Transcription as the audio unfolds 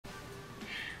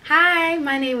Hi,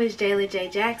 my name is Jayla J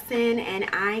Jackson and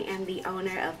I am the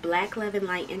owner of Black Love and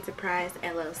Light Enterprise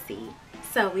LLC.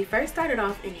 So we first started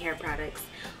off in hair products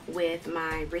with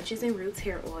my Riches and Roots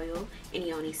hair oil and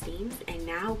yoni steams, and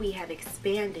now we have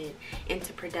expanded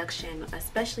into production,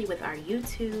 especially with our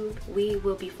YouTube. We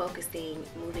will be focusing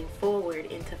moving forward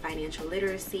into financial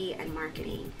literacy and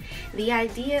marketing. The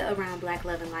idea around Black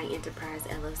Love and Light Enterprise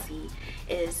LLC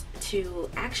is to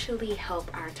actually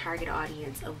help our target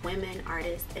audience of women,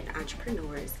 artists, and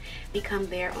entrepreneurs become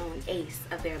their own ace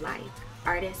of their life.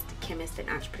 Artist, chemist, and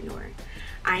entrepreneur.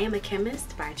 I am a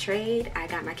chemist by trade. I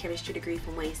got my chemistry degree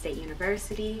from Wayne State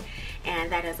University,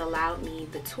 and that has allowed me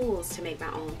the tools to make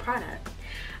my own product.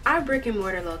 Our brick and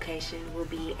mortar location will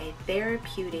be a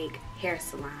therapeutic hair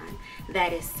salon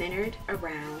that is centered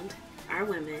around our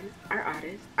women, our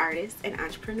artists, and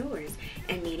entrepreneurs,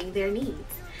 and meeting their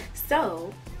needs.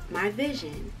 So my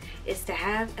vision is to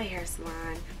have a hair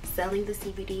salon selling the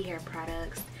CBD hair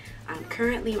products.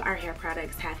 Currently our hair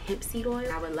products have hemp seed oil.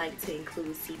 I would like to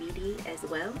include CBD as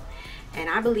well, and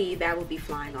I believe that will be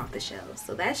flying off the shelves.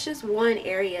 So that's just one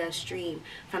area of stream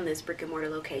from this brick and mortar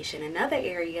location. Another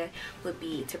area would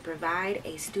be to provide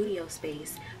a studio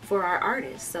space for our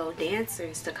artists, so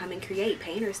dancers to come and create,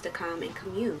 painters to come and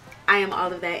commune. I am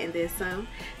all of that and then some,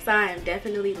 so I am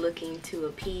definitely looking to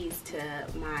appease to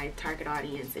my target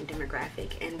audience and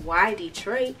demographic. And why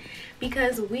Detroit?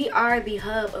 Because we are the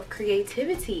hub of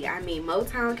creativity. I mean,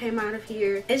 Motown came out of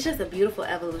here. It's just a beautiful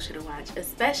evolution to watch,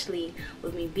 especially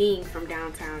with me being from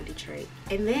downtown Detroit.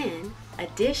 And then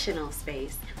additional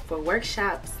space for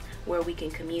workshops where we can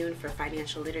commune for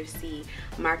financial literacy,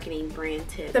 marketing, brand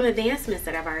tips. Some advancements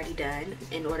that I've already done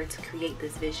in order to create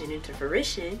this vision into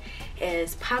fruition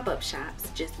is pop-up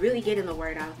shops, just really getting the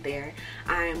word out there.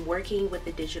 I'm working with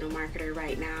a digital marketer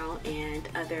right now and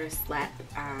other SLAP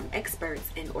experts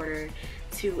in order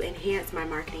to enhance my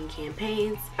marketing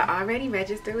campaigns. I already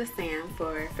registered with Sam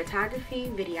for photography,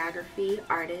 videography,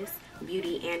 artists,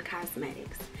 beauty, and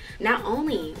cosmetics. Not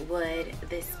only would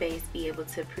this space be able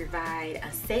to provide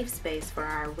a safe space for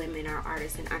our women, our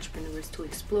artists, and entrepreneurs to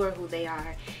explore who they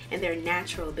are and their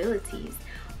natural abilities,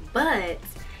 but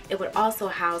it would also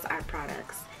house our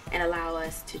products and allow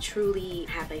us to truly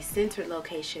have a centered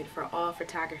location for all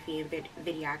photography and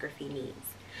videography needs.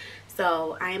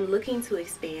 So I am looking to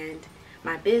expand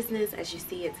my business. As you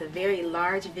see, it's a very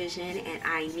large vision and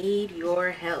I need your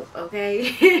help,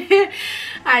 okay?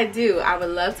 I do. I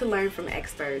would love to learn from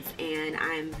experts, and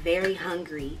I'm very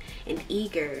hungry and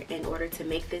eager in order to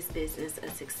make this business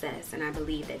a success, and I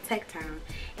believe that TechTown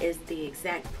is the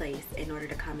exact place in order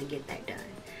to come and get that done.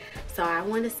 So I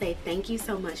want to say thank you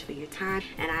so much for your time,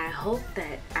 and I hope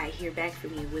that I hear back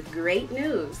from you with great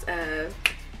news.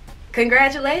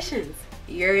 Congratulations,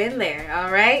 you're in there.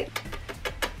 All right,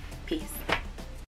 peace.